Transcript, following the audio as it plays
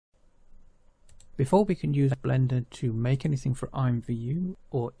Before we can use Blender to make anything for IMVU,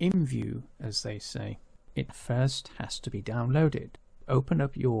 or IMVU as they say, it first has to be downloaded. Open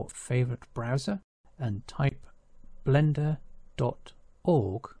up your favorite browser and type blender.org,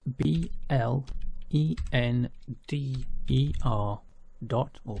 BLENDER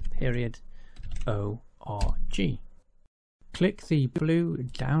dot or period ORG. Click the blue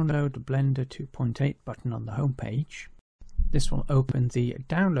Download Blender 2.8 button on the home page. This will open the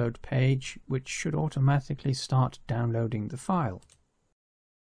download page, which should automatically start downloading the file.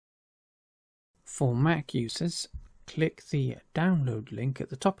 For Mac users, click the download link at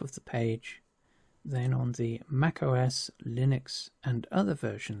the top of the page, then on the macOS, Linux and other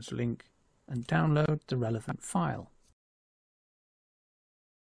versions link, and download the relevant file.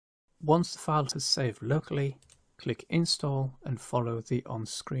 Once the file is saved locally, click Install and follow the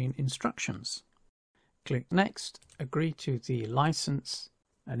on-screen instructions. Click Next, agree to the license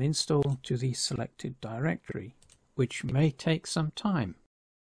and install to the selected directory, which may take some time.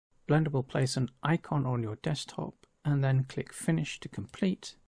 Blender will place an icon on your desktop and then click Finish to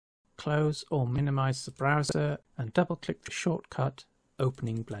complete. Close or minimize the browser and double-click the shortcut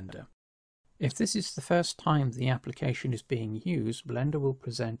opening Blender. If this is the first time the application is being used, Blender will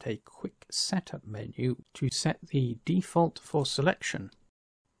present a quick setup menu to set the default for selection.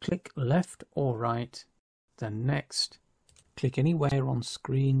 Click left or right, then next. Click anywhere on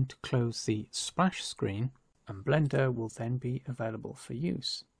screen to close the splash screen, and Blender will then be available for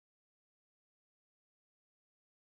use.